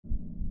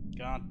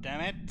God damn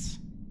it.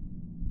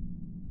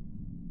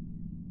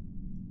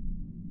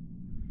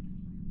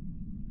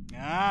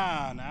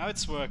 Ah, now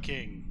it's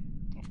working.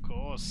 Of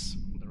course.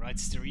 The right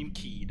stream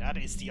key. That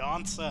is the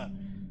answer.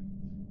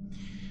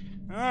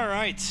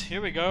 Alright,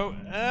 here we go.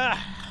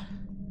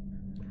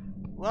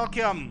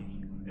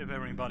 Welcome, if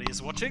everybody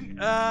is watching.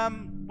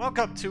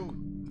 Welcome to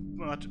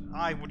what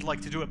I would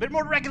like to do a bit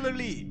more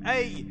regularly.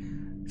 A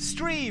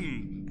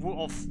stream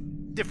of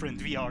different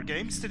VR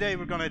games. Today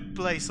we're gonna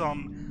play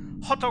some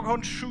Hot Dog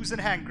Hunt, Shoes and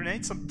Hand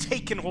Grenades, some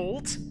Take and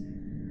Hold.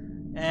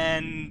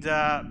 And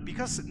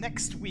because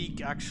next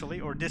week, actually,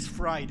 or this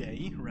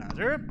Friday,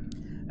 rather,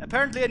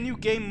 apparently a new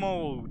game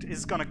mode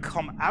is gonna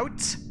come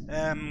out,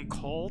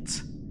 called...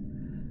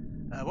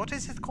 what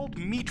is it called?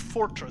 Meat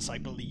Fortress, I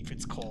believe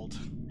it's called.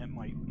 And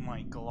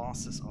my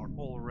glasses are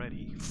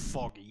already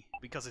foggy,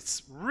 because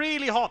it's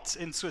really hot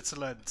in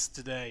Switzerland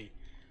today.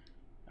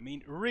 I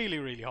mean, really,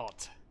 really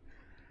hot.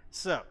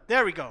 So,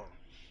 there we go.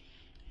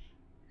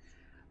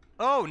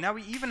 Oh, now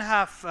we even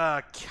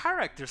have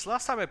characters.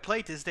 Last time I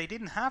played this, they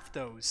didn't have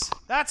those.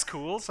 That's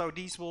cool, so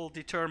these will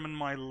determine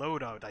my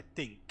loadout, I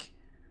think.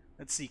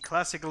 Let's see,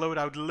 classic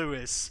loadout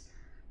Lewis.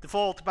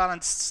 Default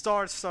balanced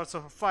starts with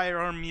a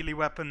firearm, melee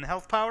weapon,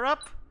 health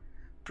power-up.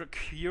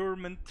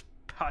 Procurement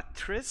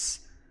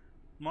Patrice.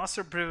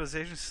 Master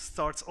improvisation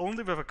starts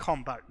only with a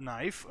combat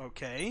knife,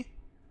 okay.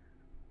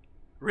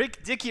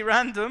 Rick Dicky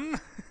Random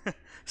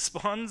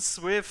spawns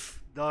with...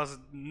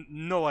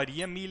 no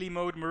idea. Melee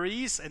mode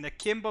Maurice and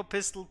Akimbo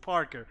Pistol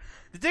Parker.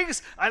 The thing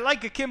is, I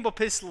like Akimbo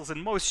pistols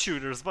in most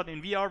shooters, but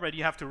in VR when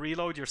you have to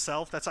reload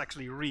yourself, that's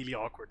actually really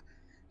awkward.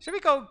 Should we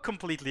go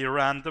completely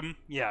random?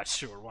 Yeah,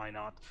 sure, why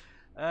not?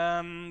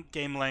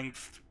 Game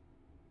length,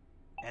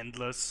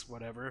 endless,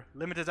 whatever.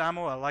 Limited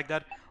ammo, I like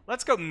that.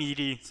 Let's go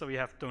meaty, so we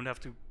don't have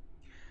to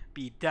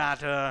be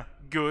that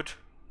good.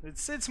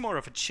 It's more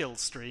of a chill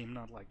stream,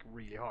 not like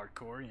really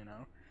hardcore, you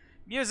know.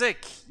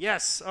 Music,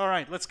 yes,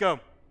 alright, let's go.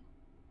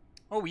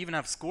 Oh, we even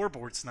have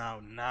scoreboards now.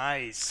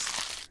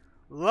 Nice.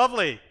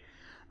 Lovely.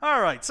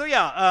 Alright, so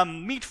yeah,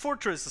 Meat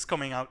Fortress is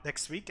coming out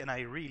next week, and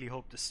I really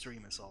hope the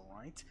stream is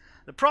alright.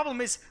 The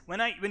problem is,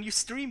 when you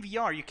stream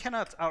VR, you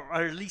cannot, or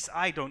at least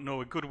I don't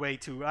know a good way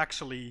to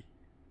actually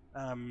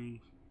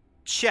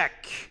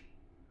check,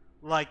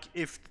 like,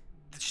 if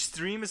the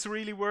stream is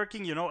really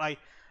working. You know, I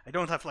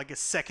don't have, like, a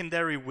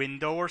secondary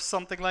window or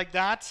something like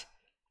that.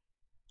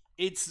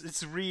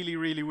 It's really,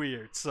 really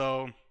weird.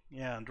 So,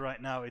 yeah, and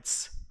right now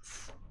it's...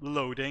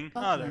 loading.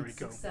 Ah, there we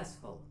go.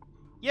 Successful.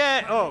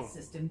 Yeah, oh.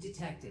 System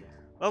detected.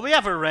 Well, we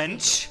have a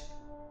wrench.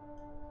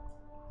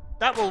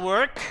 That will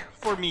work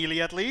for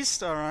melee at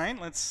least. All right,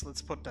 let's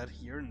put that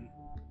here and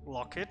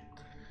lock it.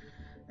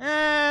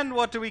 And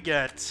what do we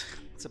get?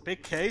 It's a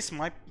big case.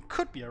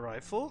 Could be a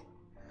rifle.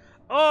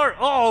 Or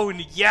oh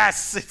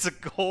yes, it's a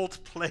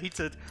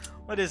gold-plated.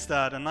 What is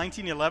that? A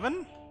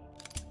 1911?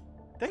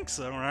 Think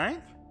so,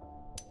 right?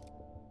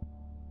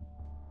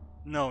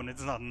 No,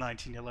 it's not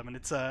 1911.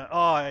 It's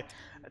a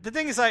the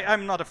thing is,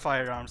 I'm not a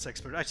firearms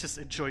expert. I just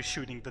enjoy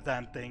shooting the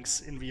damn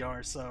things in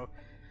VR. So,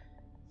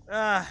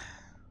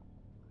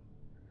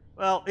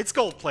 well, it's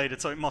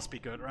gold-plated, so it must be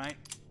good, right?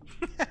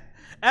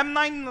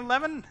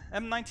 M911,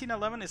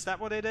 M1911. Is that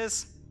what it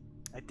is?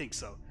 I think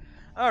so.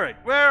 All right,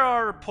 where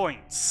are our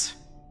points?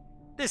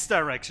 This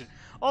direction.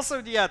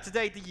 Also, yeah,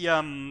 today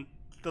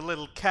the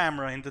little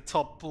camera in the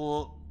top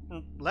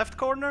left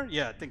corner.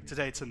 Yeah, I think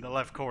today it's in the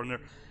left corner.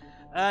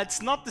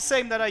 It's not the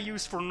same that I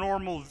use for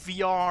normal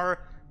VR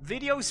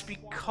videos,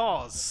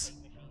 because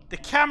the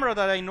camera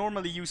that I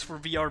normally use for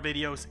VR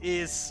videos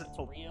is...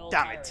 oh,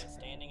 damn it.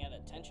 Standing at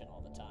attention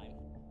all the time.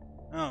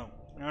 Oh,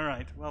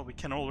 alright. Well, we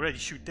can already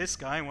shoot this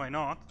guy, why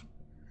not?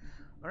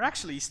 Or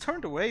actually, he's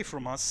turned away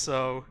from us,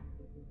 so...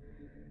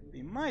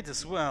 we might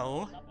as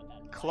well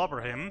clobber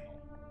him.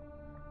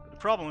 But the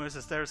problem is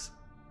there's...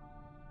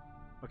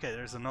 okay,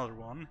 there's another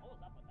one.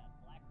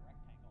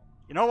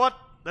 You know what?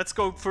 Let's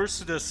go first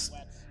to this...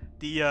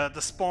 the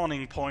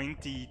spawning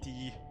point,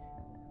 the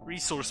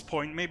resource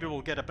point. Maybe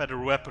we'll get a better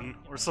weapon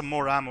or some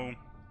more ammo.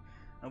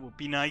 That would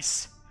be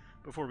nice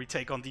before we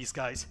take on these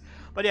guys.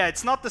 But yeah,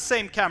 it's not the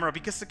same camera,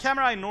 because the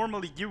camera I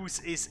normally use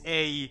is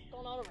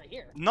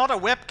not a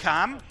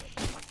webcam.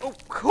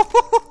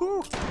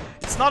 Oh,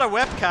 it's not a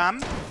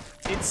webcam.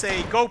 It's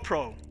a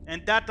GoPro,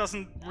 and that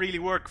doesn't really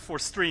work for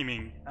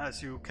streaming,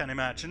 as you can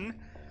imagine.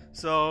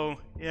 So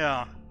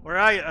yeah, or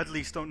I at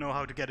least don't know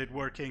how to get it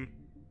working.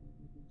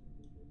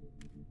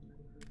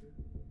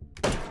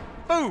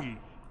 Boom!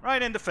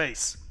 Right in the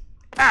face.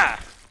 Ah!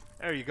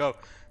 There you go.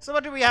 So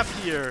what do we have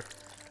here?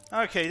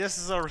 Okay, this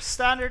is our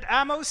standard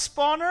ammo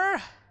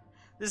spawner.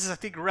 This is, I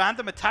think,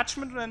 random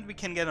attachment, and we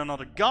can get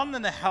another gun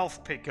and a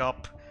health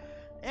pickup.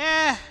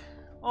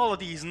 All of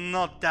these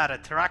not that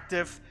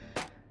attractive.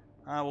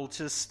 I will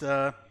just,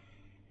 what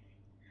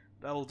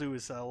I'll do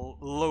is I'll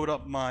load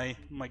up my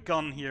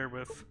gun here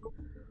with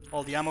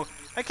all the ammo.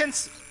 I can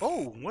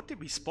oh, what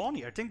did we spawn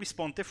here? I think we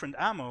spawned different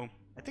ammo.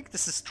 I think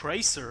this is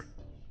Tracer.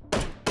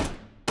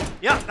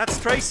 Yeah, that's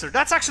Tracer.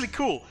 That's actually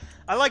cool.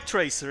 I like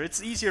Tracer.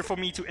 It's easier for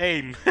me to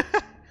aim.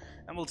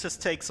 And we'll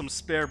just take some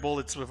spare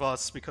bullets with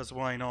us, because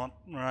why not,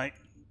 right?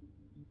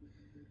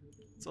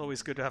 It's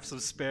always good to have some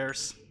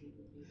spares.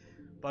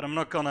 But I'm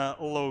not gonna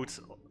load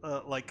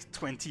like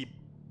 20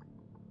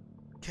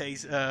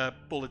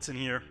 bullets in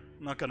here.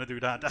 I'm not gonna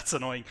do that, that's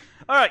annoying.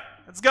 Alright,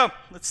 let's go.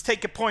 Let's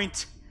take a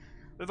point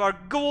with our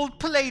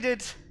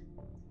gold-plated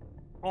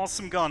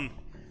awesome gun.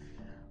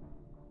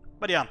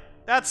 But yeah,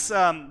 that's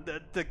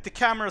the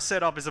camera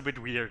setup is a bit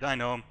weird, I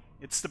know.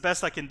 It's the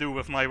best I can do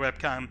with my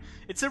webcam.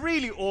 It's a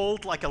really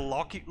old, like a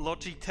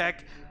Logitech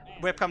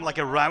webcam, like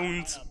a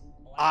round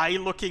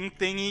eye-looking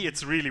thingy.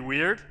 It's really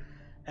weird.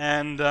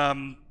 And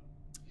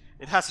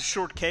it has a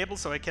short cable,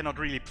 so I cannot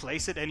really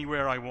place it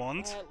anywhere I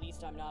want. At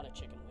least I'm not a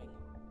chicken wing.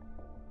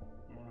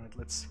 Alright,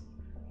 let's...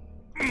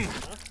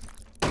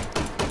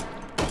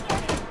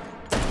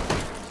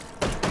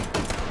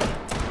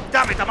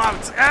 Damn it, I'm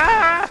out!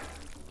 Ah!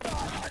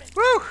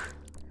 Woo!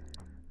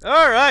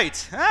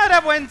 Alright,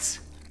 that went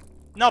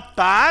not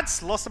bad.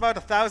 Lost about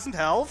 1,000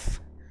 health.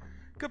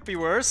 Could be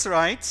worse,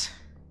 right?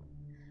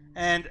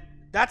 And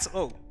that's...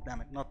 Oh, damn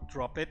it, not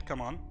drop it,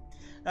 come on.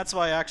 That's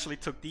why I actually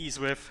took these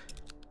with.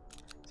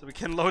 So we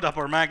can load up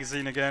our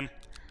magazine again.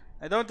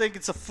 I don't think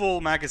it's a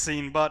full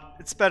magazine, but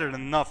it's better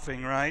than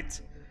nothing, right?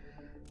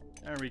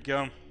 There we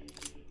go.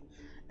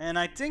 And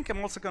I think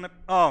I'm also gonna...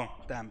 Oh,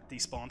 damn,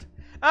 despawned.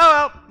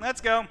 Oh well, let's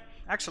go.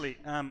 Actually,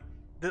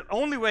 the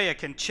only way I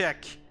can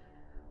check,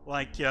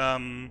 like,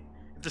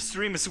 if the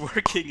stream is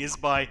working is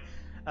by...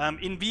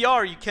 in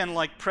VR, you can,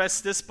 like,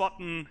 press this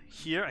button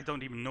here. I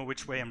don't even know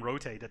which way I'm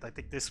rotated. I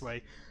think this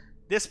way.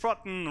 This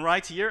button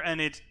right here, and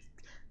it...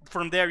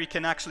 From there, you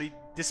can actually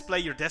display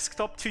your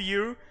desktop to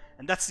you.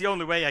 And that's the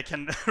only way I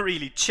can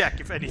really check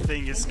if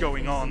anything is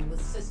going on.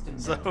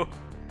 So...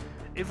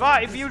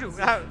 If you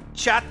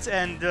chat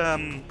and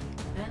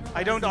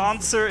I don't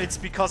answer, it's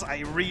because I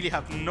really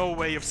have no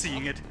way of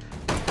seeing it.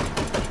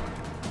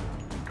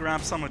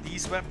 Grab some of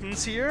these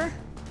weapons here,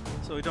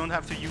 so I don't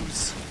have to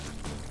use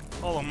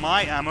all of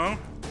my ammo. I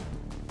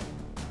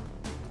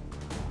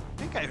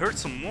think I heard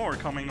some more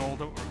coming all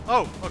the...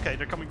 Oh, okay,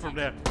 they're coming from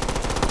there.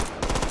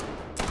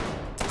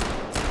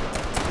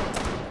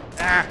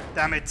 Ah,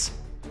 damn it.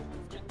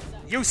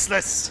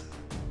 Useless!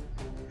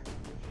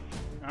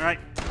 Alright.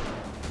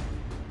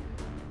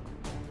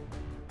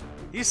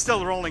 He's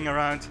still rolling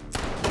around.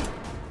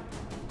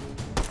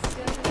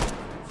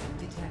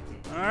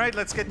 Alright,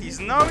 let's get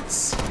these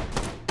notes.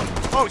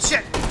 Oh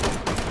shit!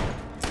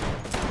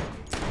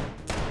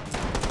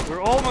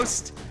 We're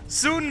almost...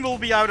 Soon we'll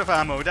be out of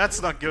ammo.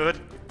 That's not good.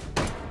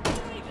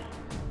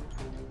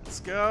 Let's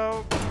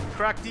go.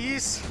 Crack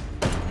these.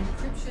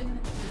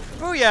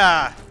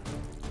 Booyah!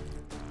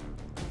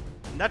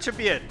 And that should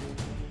be it.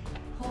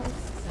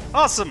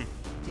 Awesome!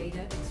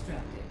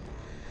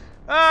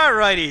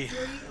 Alrighty.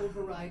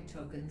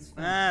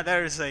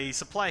 There's a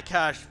supply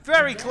cache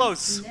very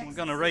close. We're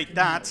gonna raid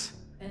that.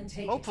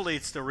 Hopefully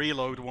it's the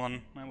reload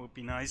one. That would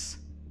be nice.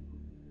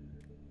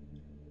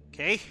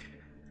 Okay.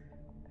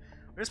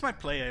 Where's my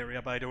play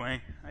area, by the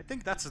way? I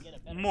think that's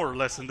more or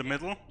less in the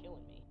middle.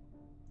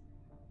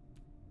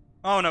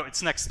 Oh no,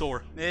 it's next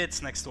door.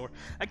 It's next door.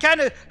 I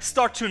kind of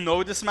start to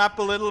know this map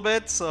a little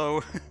bit,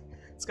 so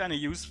it's kind of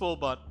useful,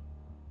 but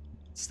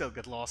still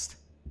get lost.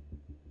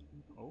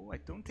 Oh, I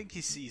don't think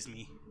he sees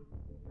me.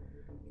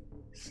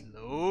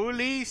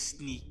 Slowly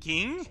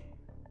sneaking.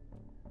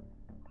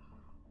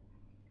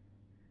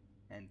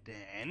 And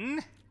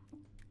then...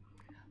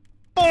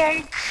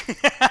 Bonk!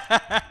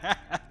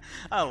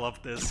 I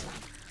love this.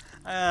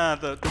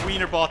 The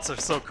wiener bots are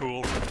so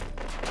cool.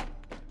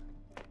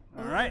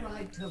 Alright.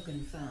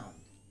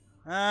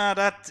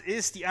 That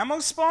is the ammo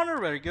spawner.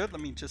 Very good.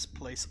 Let me just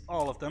place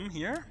all of them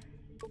here.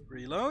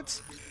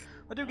 Reloads.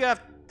 What do we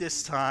have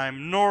this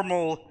time?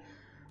 Normal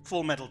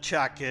full metal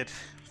jacket,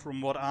 from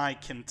what I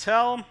can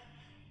tell.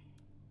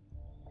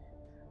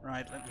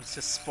 Right, let me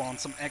just spawn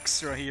some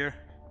extra here.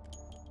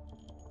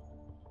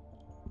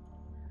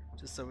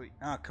 Just so we...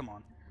 Ah, come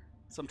on.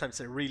 Sometimes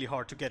they're really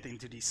hard to get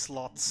into these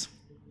slots.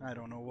 I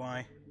don't know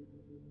why.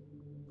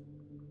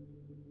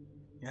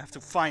 You have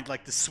to find,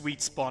 like, the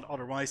sweet spot,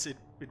 otherwise it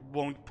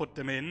won't put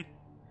them in.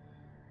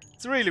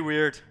 It's really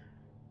weird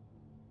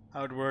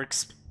how it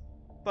works.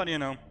 But, you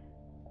know,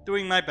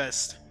 doing my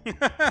best.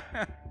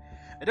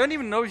 I don't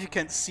even know if you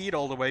can see it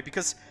all the way,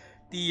 because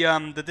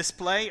the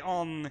display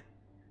on,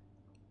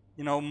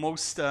 you know,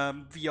 most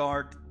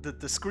VR,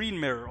 the screen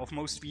mirror of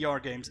most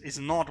VR games is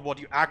not what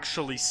you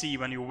actually see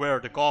when you wear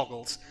the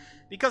goggles.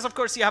 Because, of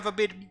course, you have a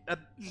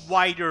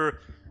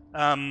wider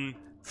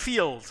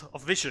field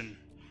of vision.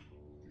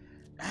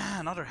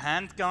 Another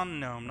handgun?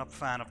 No, I'm not a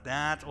fan of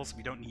that. Also,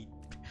 we don't need...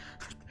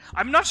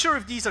 I'm not sure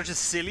if these are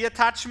just silly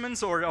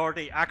attachments or are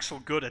they actual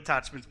good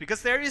attachments,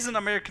 because there is an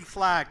American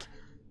flag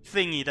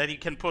thingy that you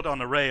can put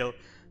on a rail.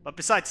 But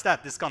besides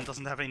that, this gun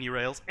doesn't have any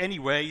rails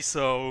anyway,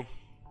 so...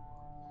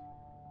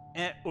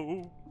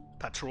 oh,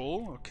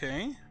 patrol,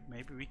 okay.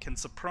 Maybe we can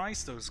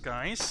surprise those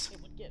guys. Hey,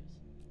 what gives?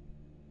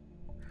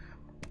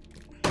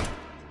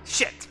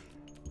 Shit!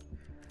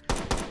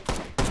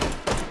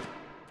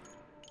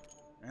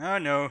 Oh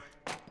no.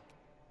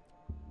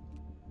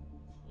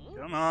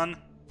 Come on.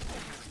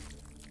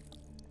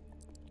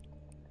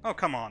 Oh,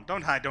 come on.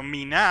 Don't hide on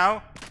me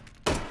now.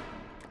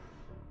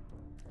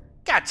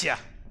 Gotcha.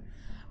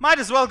 Might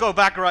as well go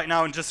back right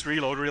now and just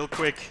reload real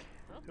quick.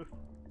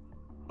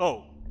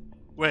 Oh.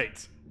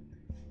 Wait.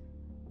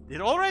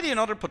 Did already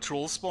another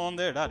patrol spawn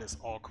there? That is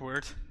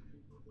awkward.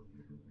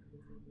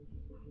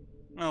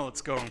 Well,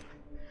 let's go.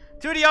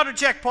 To the other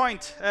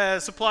checkpoint.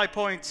 Supply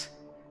point.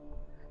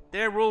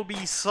 There will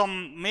be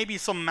some, maybe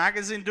some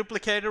magazine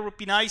duplicator would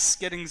be nice.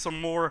 Getting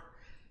some more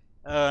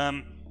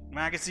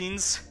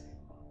magazines.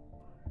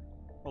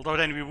 Although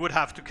then we would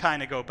have to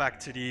kind of go back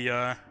to the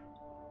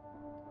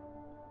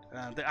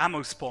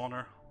ammo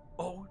spawner.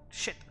 Oh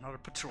shit, another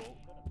patrol.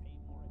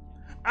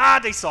 Ah,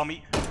 they saw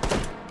me.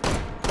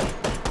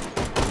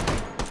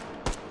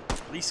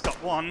 At least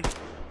got one.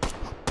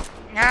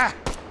 Ah.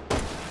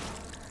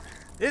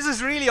 This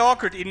is really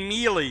awkward in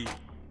melee.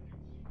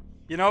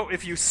 You know,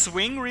 if you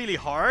swing really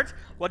hard,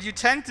 what you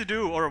tend to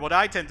do, or what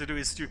I tend to do,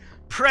 is to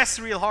press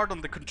real hard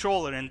on the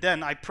controller, and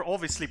then I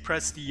obviously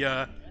press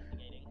the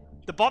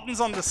buttons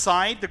on the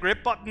side, the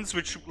grip buttons,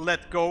 which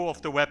let go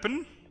of the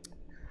weapon.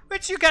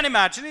 Which you can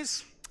imagine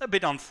is a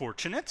bit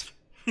unfortunate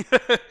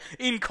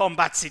in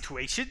combat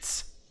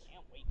situations.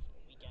 Can't wait for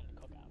the weekend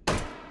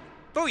cookout.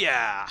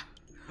 Booyah!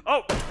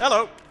 Oh,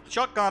 hello,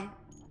 shotgun.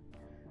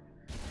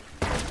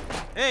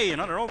 Hey,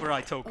 another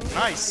override token.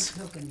 Nice.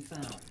 Token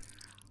found.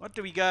 What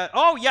do we got?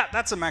 Oh, yeah,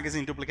 that's a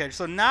magazine duplicator.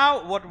 So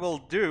now what we'll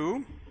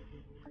do...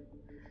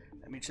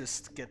 Let me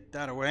just get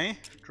that away.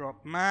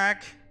 Drop mag.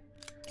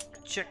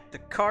 Check the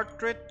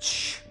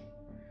cartridge.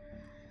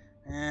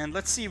 And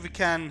let's see if we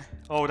can...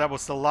 Oh, that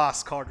was the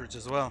last cartridge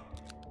as well.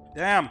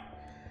 Damn.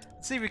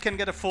 Let's see if we can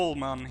get a full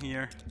one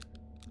here.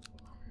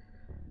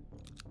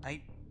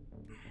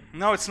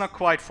 No, it's not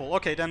quite full.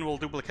 Okay, then we'll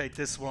duplicate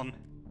this one.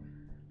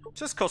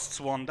 Just costs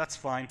one, that's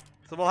fine.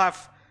 So we'll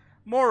have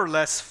more or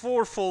less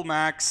 4 full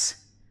mags.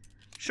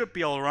 Should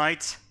be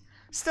alright.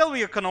 Still,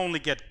 we can only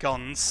get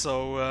guns,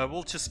 so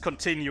we'll just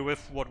continue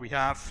with what we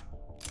have.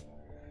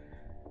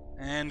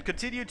 And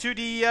continue to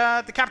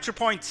the capture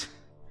point,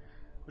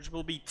 which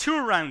will be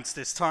 2 rounds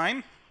this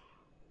time.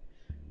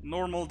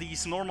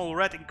 These normal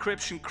red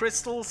encryption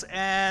crystals,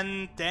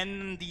 and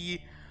then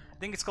I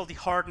think it's called the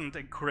hardened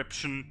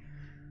encryption,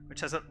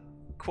 which has a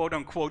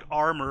quote-unquote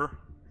armor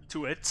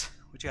to it,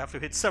 which you have to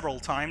hit several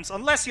times,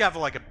 unless you have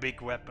like a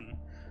big weapon,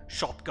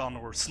 shotgun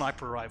or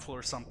sniper rifle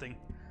or something.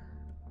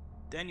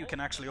 Then you can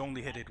actually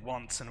only hit it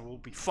once and it will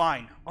be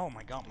fine. Oh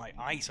my god, my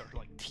eyes are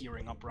like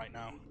tearing up right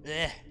now.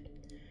 Ugh.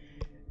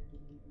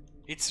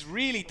 It's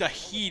really, the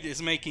heat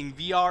is making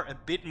VR a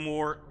bit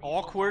more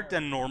awkward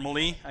than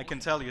normally, I can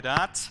tell you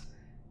that.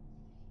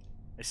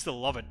 I still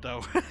love it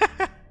though.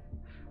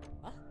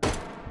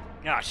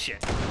 Ah,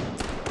 shit.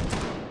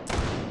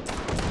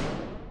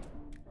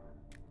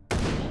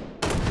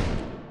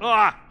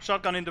 Ah!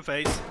 Shotgun in the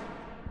face.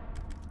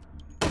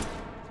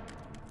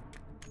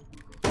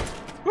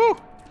 Woo!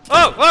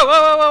 Oh! Whoa,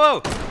 whoa, whoa,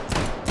 whoa,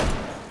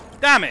 whoa!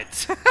 Damn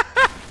it!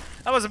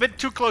 That was a bit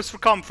too close for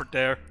comfort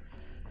there.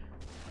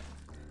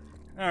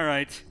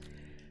 Alright.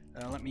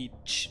 Let me...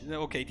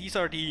 Okay, these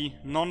are the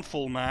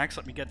non-full mags.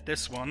 Let me get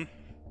this one.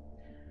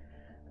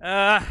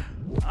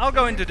 I'll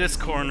go into this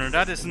corner.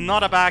 That is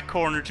not a bad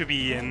corner to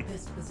be in.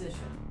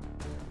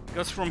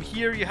 Because from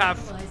here you have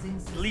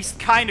at least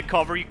kind of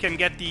cover. You can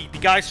get the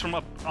guys from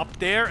up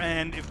there,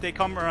 and if they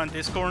come around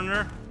this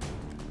corner,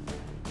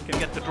 you can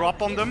get the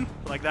drop on them,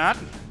 like that.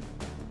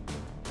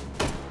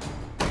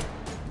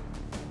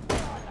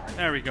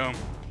 There we go.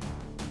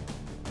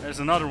 There's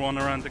another one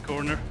around the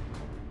corner.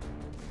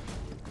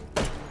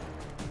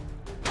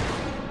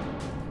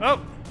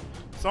 Oh!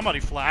 Somebody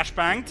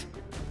flashbanged.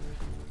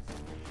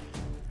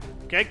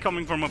 Okay,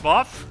 coming from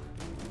above.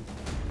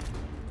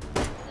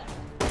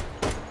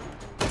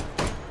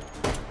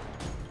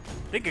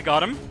 I think I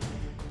got him.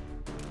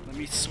 Let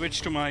me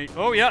switch to my...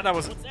 Oh yeah, that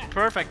was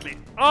perfectly...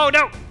 Oh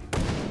no!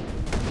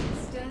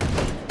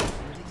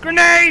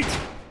 Grenade!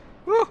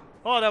 Woo!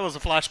 Oh, that was a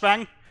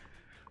flashbang.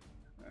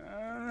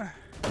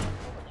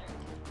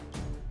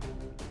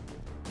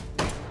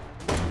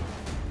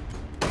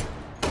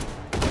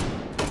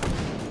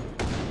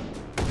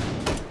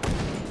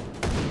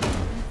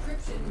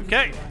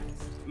 Okay,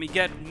 let me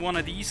get one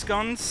of these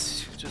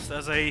guns, just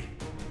as a...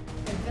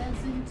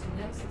 Advancing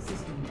to next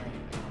system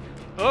lane.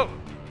 Oh!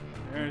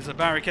 There's a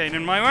barricade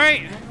in my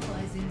way!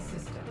 Analyzing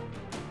system.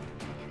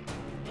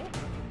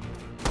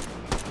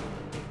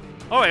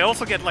 Oh, I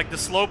also get like the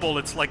slow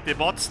bullets like the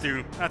bots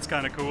do. That's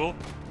kind of cool.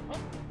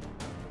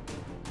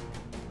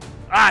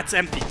 Ah, it's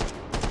empty.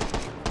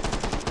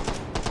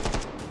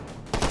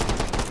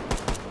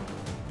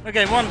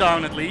 Okay, one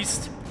down at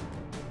least.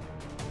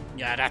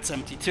 Yeah, that's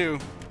empty too.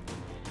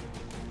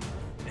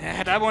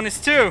 Yeah, that one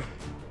is too.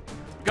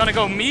 Gonna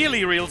go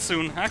melee real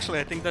soon. Actually,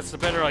 I think that's the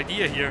better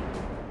idea here.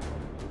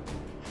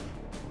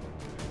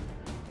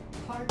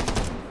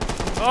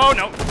 Oh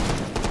no!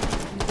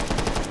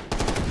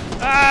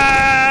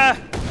 Ah!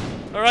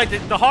 Alright,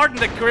 the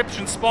hardened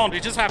encryption spawned. We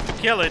just have to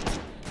kill it.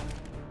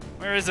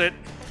 Where is it?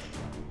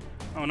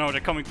 Oh no,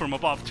 they're coming from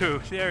above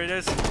too. There it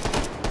is.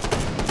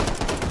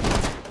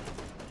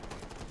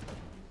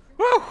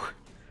 Woo!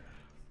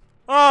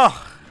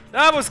 Oh,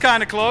 that was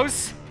kind of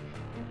close.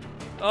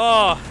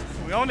 Oh,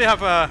 we only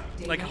have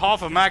like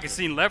half a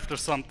magazine left or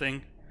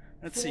something.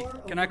 Let's see.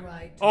 Can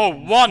I? Oh,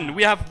 one.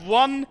 We have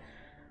one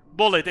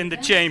bullet in the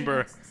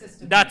chamber.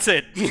 That's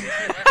it.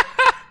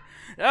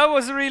 That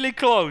was really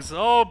close.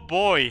 Oh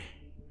boy.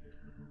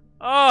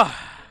 Oh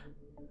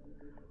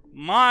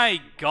my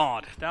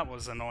god, that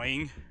was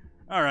annoying.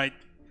 All right.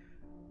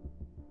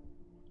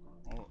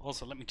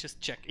 Also, let me just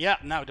check. Yeah,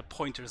 now the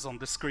pointer is on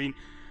the screen,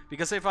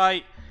 because if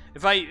I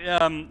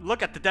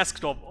look at the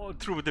desktop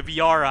through the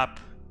VR app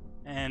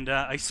and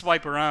I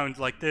swipe around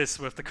like this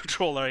with the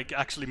controller, I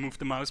actually move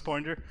the mouse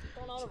pointer.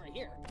 What's going on over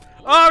here?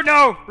 Oh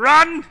no!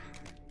 Run!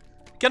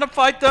 Cannot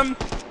fight them.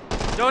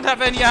 Don't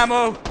have any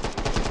ammo.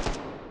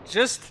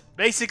 Just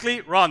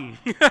basically run.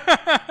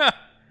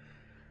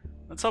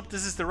 Let's hope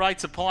this is the right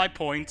supply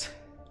point.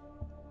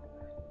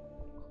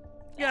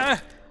 Yeah.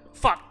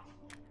 Fuck.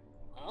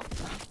 Huh?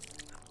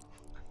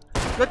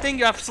 Good thing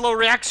you have slow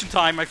reaction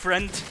time, my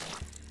friend.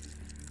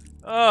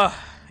 Yeah,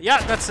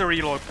 that's the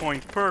reload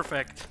point.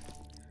 Perfect.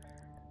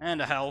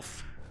 And a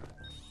health.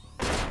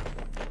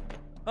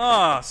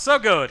 Oh, so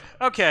good.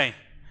 Okay.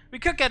 We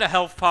could get a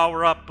health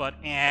power up, but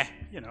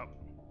you know.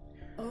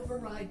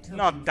 Override token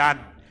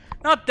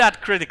Not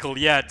that critical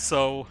yet,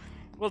 so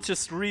we'll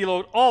just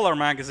reload all our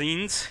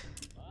magazines.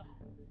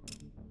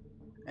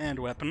 And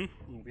weapon,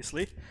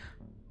 obviously.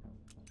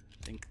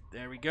 I think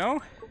there we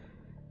go.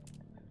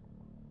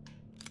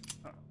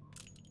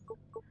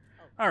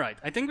 Alright,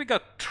 I think we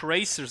got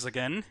tracers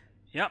again.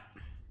 Yep.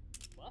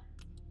 What?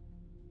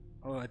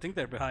 Oh, I think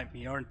they're behind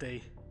me, aren't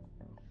they?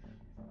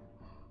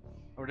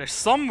 Or they're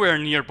somewhere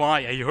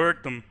nearby, I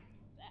heard them.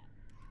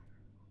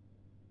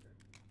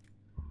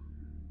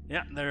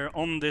 Yeah, they're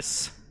on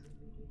this.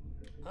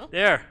 Huh?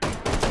 There.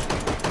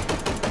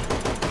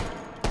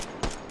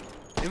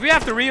 If we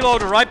have to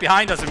reload right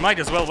behind us, we might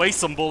as well waste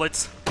some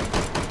bullets.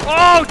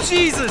 Oh,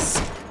 Jesus!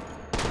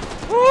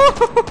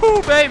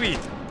 Woohoo, baby!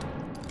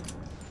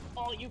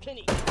 All you can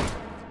eat.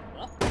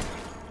 What?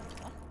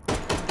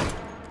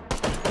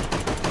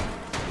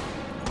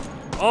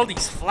 All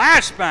these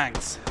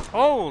flashbangs!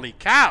 Holy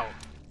cow!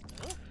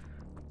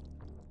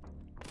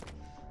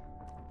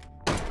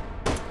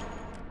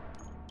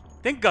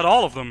 I think got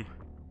all of them.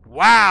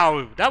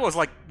 Wow, that was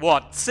like,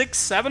 what, 6,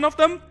 7 of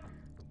them?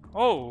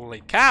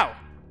 Holy cow.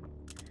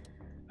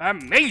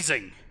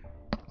 Amazing.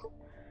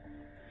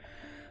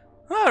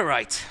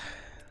 Alright.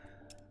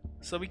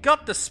 So we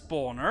got the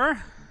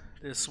spawner.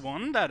 This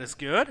one, that is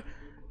good.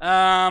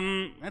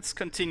 Let's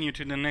continue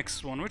to the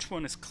next one. Which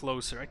one is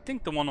closer? I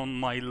think the one on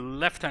my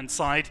left-hand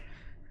side.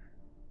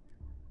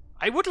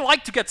 I would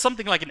like to get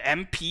something like an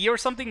MP or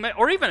something,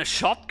 or even a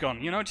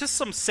shotgun, you know, just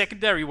some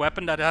secondary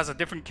weapon that has a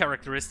different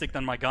characteristic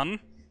than my gun.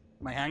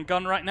 My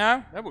handgun right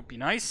now. That would be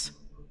nice.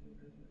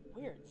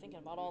 Weird, thinking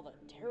about all the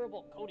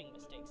terrible coding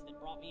mistakes that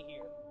brought me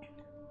here.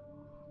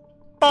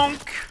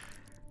 Bonk!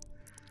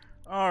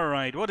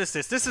 Alright, what is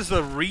this? This is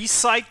a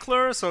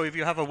recycler, so if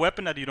you have a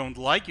weapon that you don't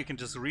like, you can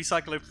just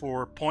recycle it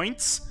for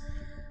points.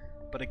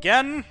 But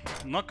again,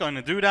 I'm not going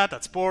to do that,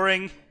 that's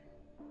boring.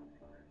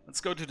 Let's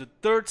go to the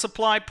third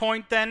supply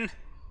point then,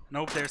 and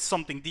hope there's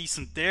something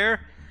decent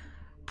there.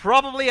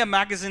 Probably a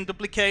magazine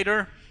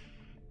duplicator.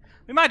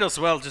 We might as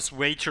well just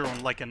wager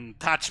on like an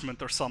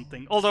attachment or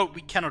something, although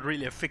we cannot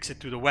really affix it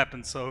to the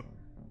weapon, so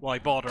why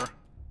bother?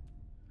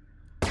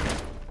 I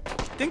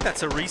think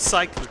that's a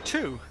recycler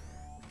too.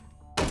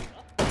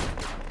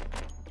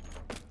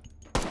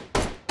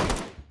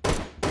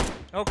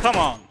 Oh, come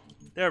on.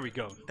 There we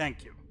go.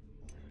 Thank you.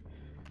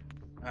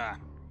 Ah.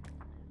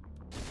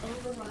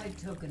 Override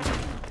token.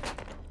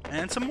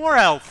 And some more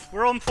health.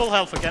 We're on full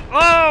health again.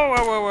 Oh,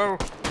 whoa, whoa, whoa.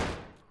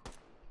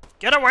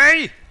 Get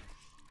away!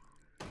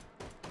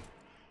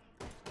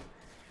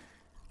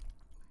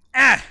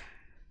 Ah!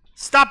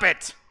 Stop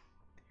it!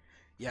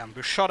 Yeah,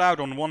 we're shot out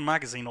on one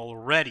magazine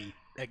already.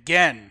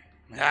 Again.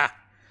 Ah.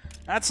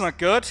 That's not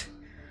good.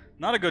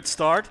 Not a good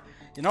start.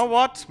 You know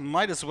what?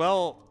 Might as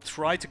well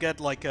try to get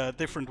like a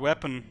different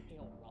weapon.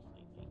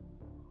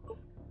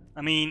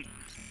 I mean...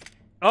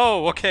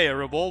 Oh, okay, a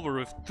revolver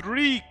with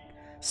 3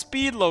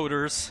 speed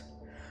loaders.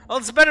 Well,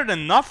 it's better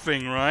than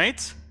nothing,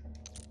 right?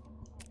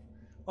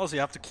 Also,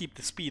 you have to keep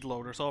the speed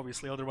loaders,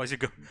 obviously, otherwise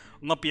you'll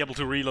not be able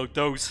to reload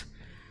those.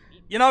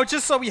 You know,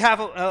 just so we have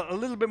a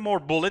little bit more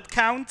bullet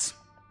count,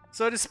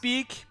 so to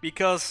speak,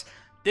 because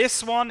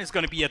this one is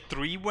going to be a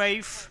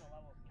 3-wave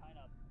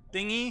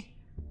thingy.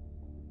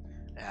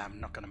 Yeah,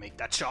 I'm not going to make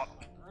that shot.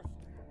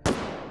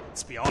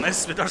 Let's be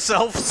honest with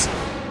ourselves.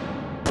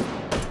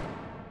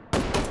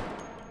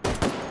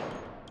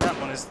 That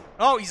one is...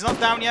 Oh, he's not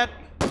down yet.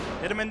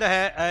 Hit him in the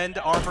head and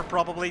the armor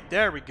probably.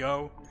 There we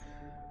go.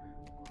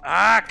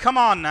 Ah, come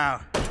on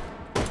now.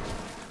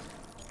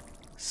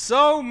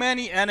 So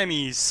many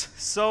enemies.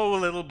 So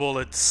little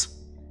bullets.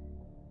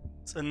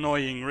 It's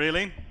annoying,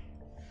 really.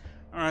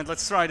 Alright,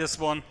 let's try this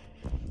one.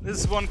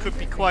 This one could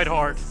be quite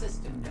hard.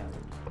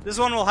 This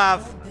one will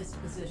have,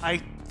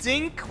 I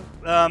think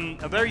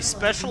a very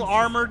special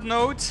armored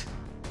node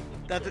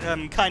that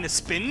kind of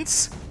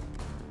spins.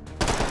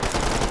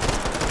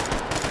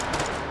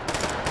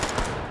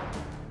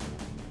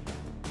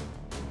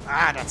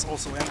 Ah, that's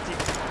also empty.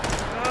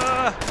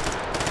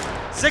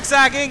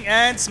 Zigzagging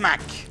and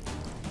smack.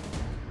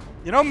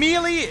 You know,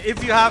 melee,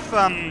 if you have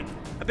a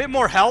bit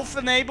more health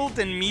enabled,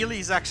 then melee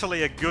is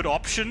actually a good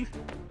option.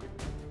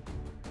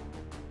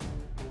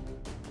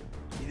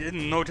 He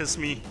didn't notice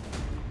me.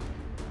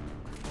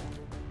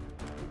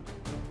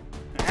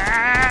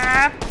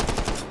 Ah!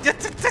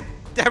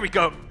 There we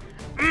go.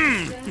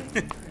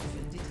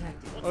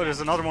 Oh,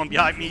 there's another one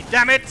behind me.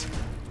 Damn it!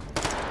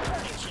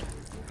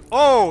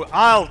 Oh,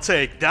 I'll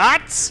take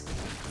that.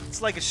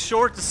 It's like a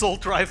short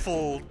assault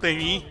rifle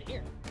thingy.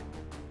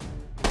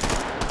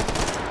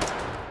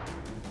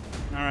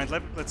 Alright,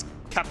 let's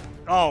cap.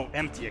 Oh,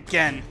 empty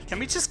again. Can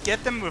we just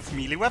get them with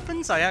melee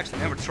weapons? I actually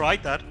never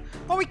tried that.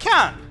 Oh, we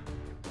can!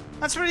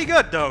 That's really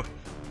good, though.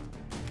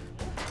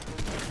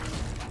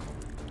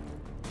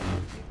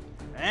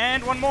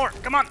 And one more.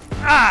 Come on.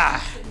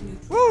 Ah!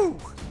 Woo!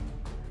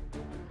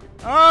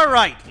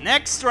 Alright,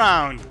 next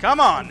round.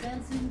 Come on.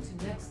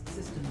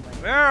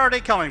 Where are they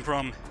coming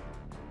from?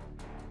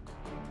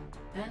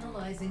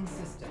 Analyzing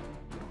system.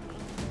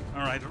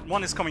 Alright,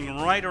 one is coming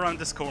right around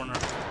this corner.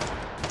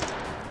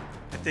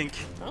 I think.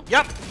 Huh?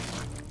 Yep!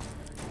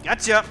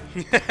 Gotcha!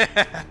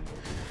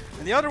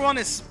 And the other one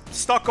is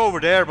stuck over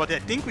there, but I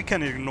think we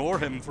can ignore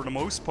him for the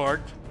most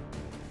part.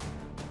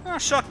 Ah,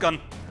 shotgun.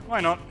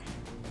 Why not?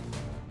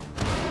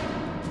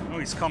 Oh,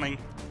 he's coming.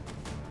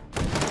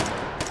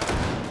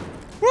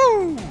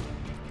 Woo!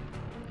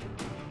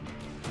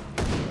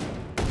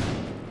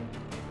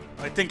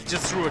 I think he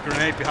just threw a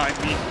grenade behind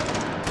me.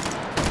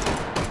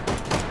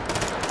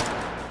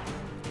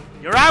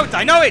 You're out!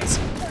 I know it!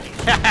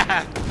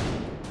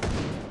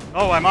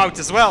 Oh, I'm out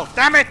as well.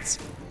 Damn it!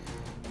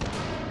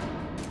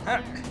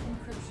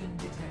 Encryption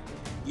detected.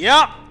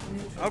 Yeah.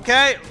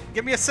 Okay,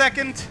 give me a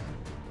second.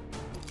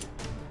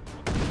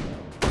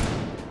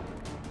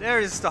 There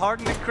is the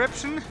hardened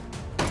encryption.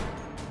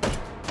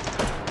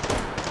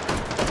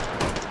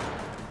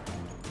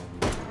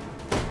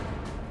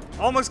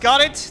 Almost got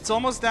it. It's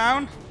almost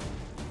down.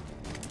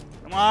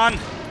 Come on.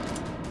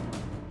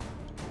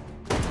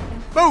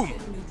 Boom.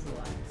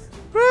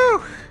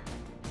 Woo.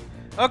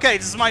 Okay,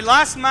 this is my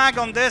last mag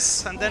on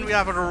this, and then we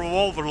have a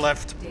revolver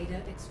left.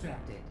 Data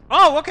extracted.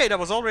 Oh, okay, that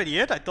was already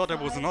it. I thought there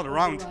was another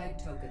round. Override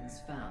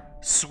tokens found.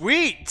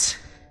 Sweet.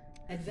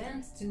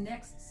 Advance to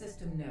next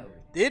system node.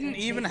 Didn't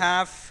even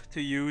have to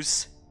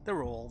use the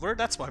revolver.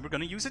 That's why we're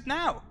gonna use it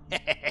now.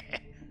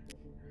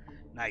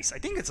 Nice. I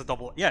think it's a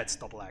double. Yeah, it's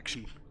double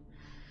action.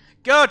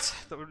 Good.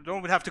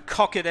 Don't have to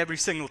cock it every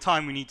single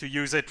time we need to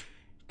use it.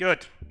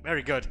 Good.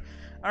 Very good.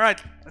 All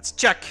right. Let's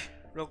check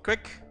real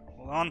quick.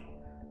 Hold on.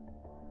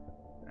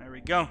 There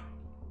we go.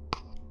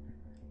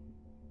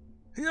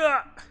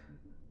 Yeah.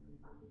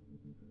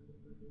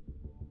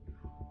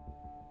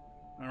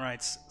 All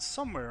right.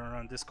 Somewhere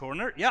around this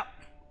corner. Yeah.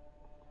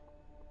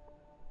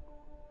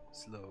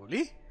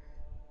 Slowly.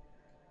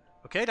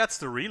 Okay, that's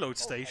the reload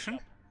station.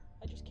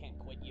 I just can't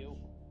quit you.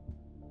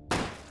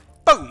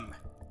 Boom!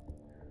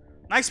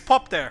 Nice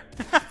pop there.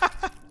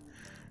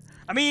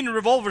 I mean,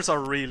 revolvers are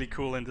really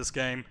cool in this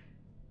game.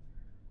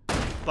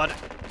 But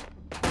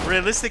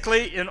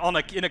realistically, in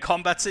a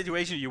combat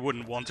situation, you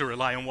wouldn't want to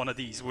rely on one of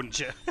these, wouldn't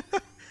you?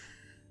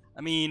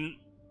 I mean,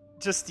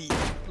 just the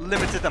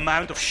limited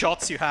amount of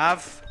shots you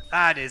have,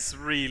 that is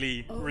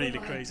really, really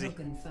crazy.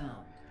 Token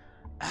found.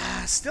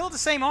 Still the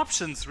same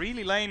options,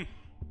 really lame.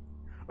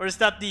 Or is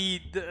that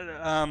the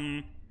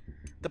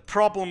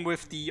problem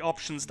with the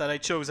options that I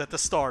chose at the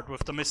start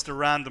with the Mr.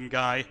 Random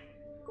guy?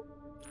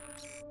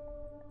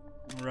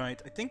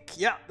 Right, I think,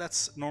 yeah,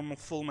 that's normal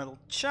full metal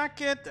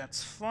jacket,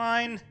 that's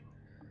fine.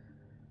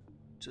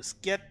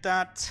 Just get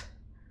that.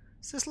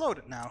 Is this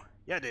loaded now?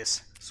 Yeah, it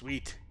is.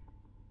 Sweet.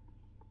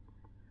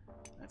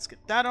 Let's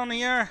get that on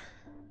here.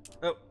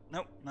 Oh,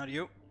 no, not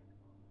you.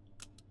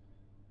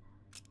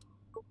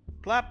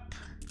 Plap.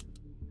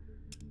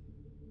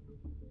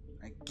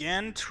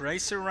 Again,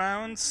 tracer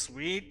rounds,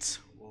 sweet.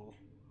 We'll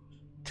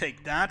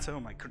take that. Oh,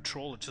 my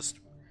controller just...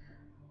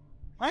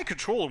 My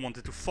controller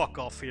wanted to fuck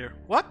off here.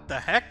 What the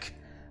heck?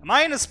 Am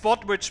I in a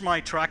spot which my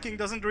tracking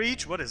doesn't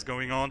reach? What is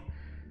going on?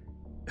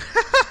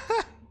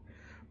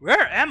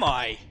 Where am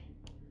I?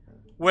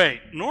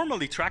 Wait,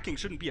 normally tracking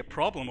shouldn't be a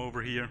problem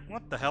over here.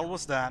 What the hell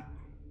was that?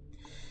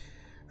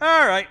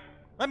 Alright,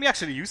 let me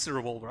actually use the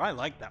revolver. I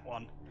like that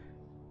one.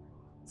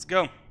 Let's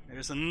go.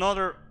 There's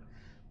another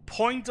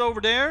point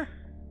over there.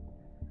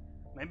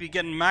 Maybe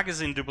get a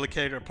magazine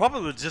duplicator.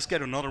 Probably just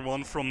get another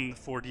one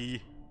for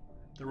the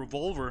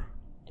revolver.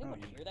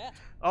 Anyone hear that?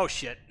 Oh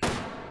shit.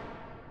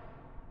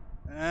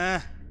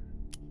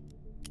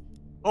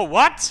 Oh,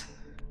 what?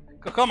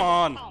 Come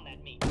on. Pound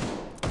at me.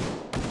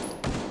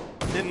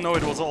 Didn't know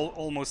it was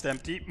almost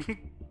empty.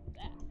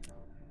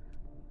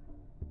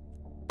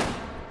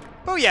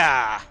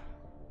 Booyah!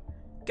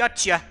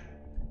 Gotcha.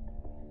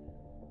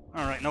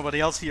 Alright, nobody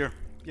else here.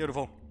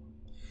 Beautiful.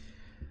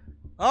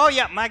 Oh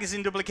yeah,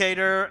 magazine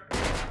duplicator.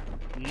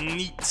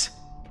 Neat.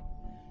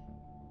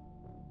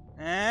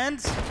 And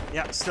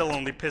yeah, still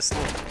only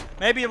pistol.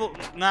 Maybe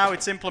now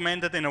it's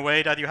implemented in a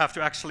way that you have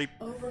to actually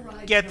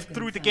Override get token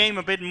through the found. game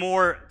a bit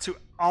more to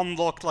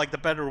unlock like the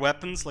better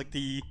weapons, like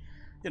the,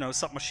 you know,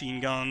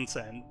 submachine guns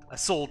and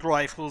assault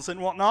rifles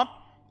and whatnot.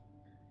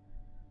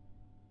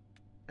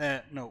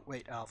 No,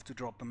 wait, I have to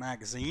drop a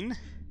magazine.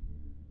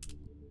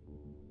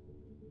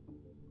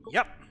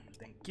 Yep,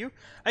 thank you.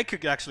 I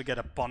could actually get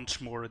a bunch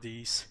more of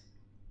these.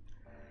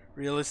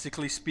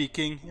 Realistically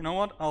speaking, you know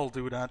what? I'll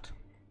do that.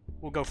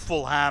 We'll go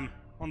full ham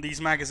on these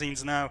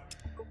magazines now.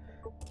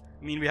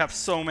 I mean, we have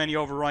so many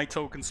override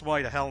tokens,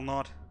 why the hell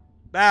not?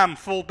 Bam!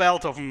 Full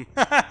belt of them.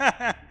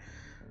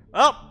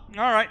 Well,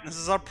 alright, this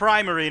is our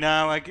primary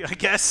now, I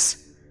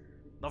guess.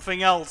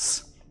 Nothing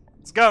else.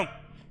 Let's go.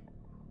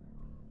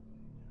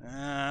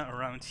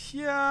 Around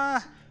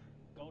here.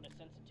 Go to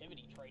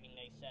sensitivity training,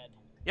 they said.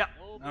 Yep,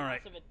 No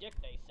alright. less of a dick,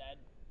 they said.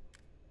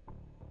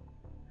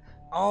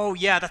 Oh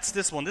yeah, that's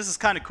this one. This is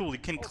kind of cool. You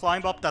can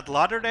climb up that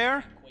ladder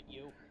there, Quit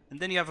you. and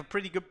then you have a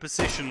pretty good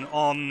position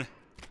on...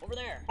 Over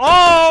there.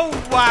 Oh,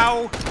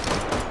 wow!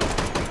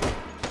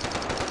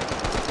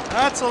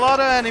 That's a lot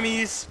of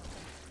enemies.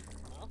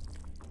 Huh?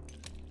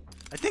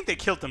 I think they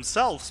killed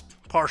themselves,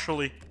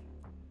 partially.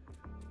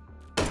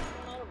 What's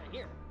going on over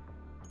here?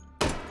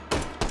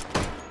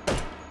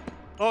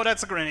 Oh,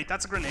 that's a grenade,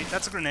 that's a grenade,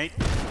 that's a grenade.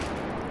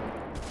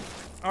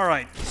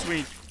 Alright,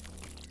 sweet.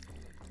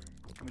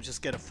 Let me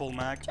just get a full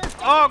mag.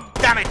 Oh,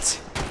 damn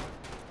it!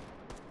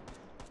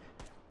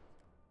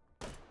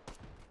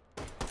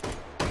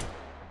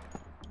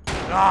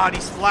 Ah,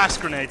 these flash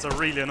grenades are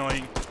really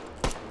annoying.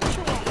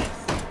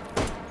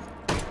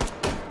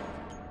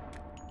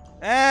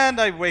 And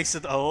I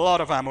wasted a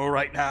lot of ammo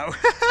right now.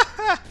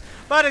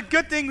 But a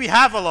good thing we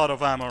have a lot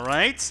of ammo,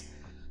 right?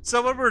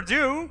 So what we'll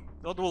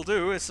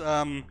do is,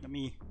 let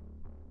me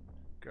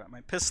grab my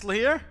pistol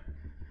here.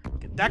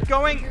 Get that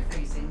going.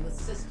 Interfacing with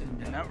system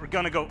And node. now we're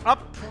gonna go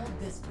up. Hold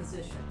this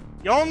position.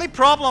 The only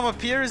problem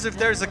up here is if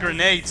there's a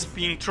grenade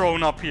being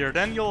thrown up here.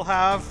 Then you'll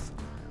have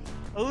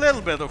a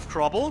little bit of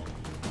trouble.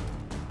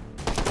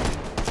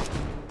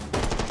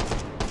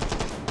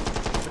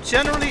 But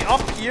generally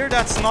up here,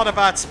 that's not a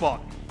bad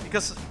spot.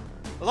 Because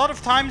a lot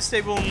of times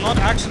they will not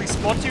actually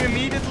spot you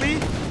immediately.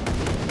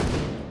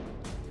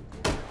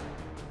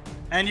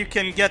 And you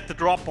can get the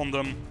drop on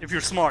them if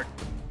you're smart.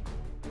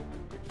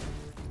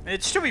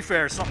 It should be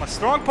fair, it's not my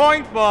strong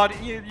point, but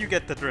you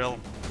get the drill.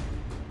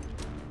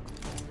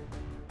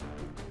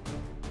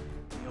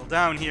 Kneel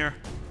down here.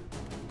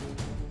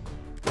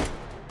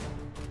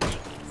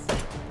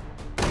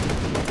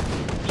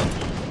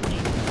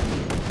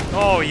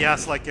 Oh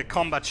yes, like a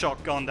combat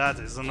shotgun, that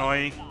is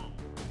annoying.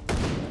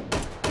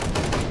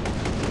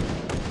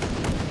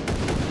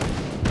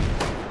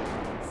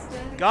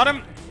 Static Got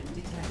him. friction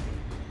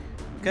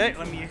detected. Okay,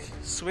 let me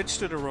switch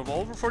to the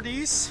revolver for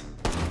these.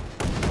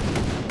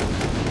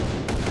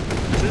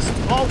 Just,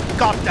 oh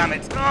god damn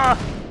it! Ah!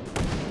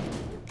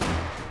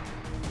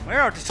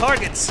 Where are the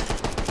targets?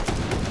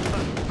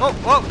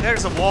 Oh,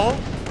 there's a wall.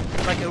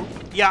 Like a,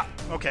 yeah,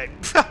 okay.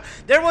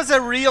 There was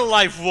a real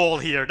life wall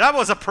here. That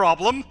was a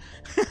problem.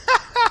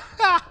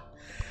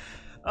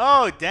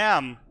 Oh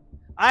damn.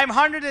 I'm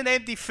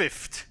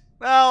 185th.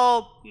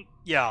 Well,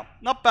 yeah,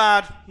 not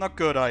bad, not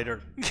good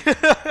either.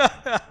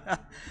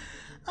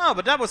 Oh,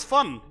 but that was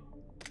fun.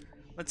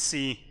 Let's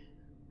see.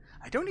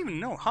 I don't even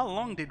know. How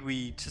long did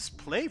we just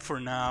play for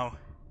now?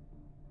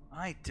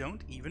 I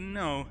don't even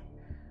know.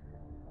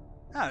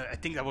 Ah, I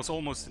think that was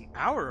almost an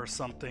hour or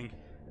something.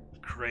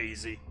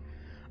 Crazy.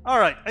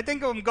 Alright, I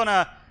think I'm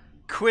gonna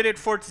quit it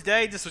for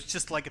today. This was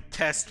just like a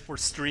test for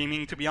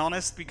streaming, to be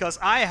honest, because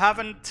I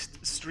haven't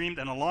streamed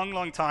in a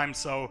long time,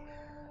 so...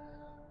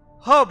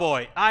 Oh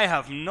boy, I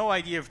have no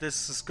idea if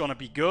this is gonna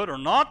be good or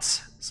not.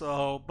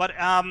 So, but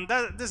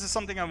this is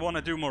something I want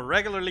to do more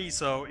regularly.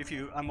 So,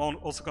 I'm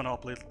also gonna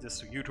upload this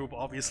to YouTube,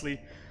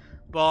 obviously.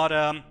 But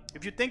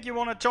if you think you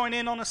want to join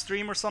in on a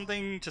stream or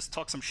something, just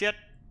talk some shit.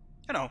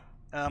 You know,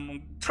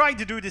 I'm trying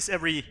to do this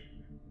every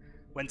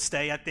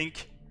Wednesday. I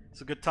think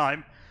it's a good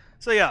time.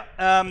 So yeah,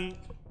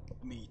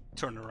 let me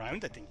turn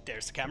around. I think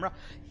there's the camera.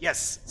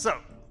 Yes. So.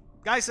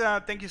 Guys,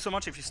 thank you so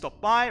much if you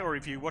stopped by, or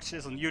if you watch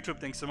this on YouTube,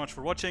 thanks so much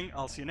for watching.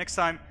 I'll see you next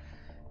time.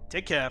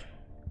 Take care.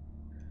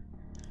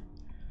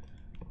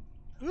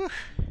 Whew.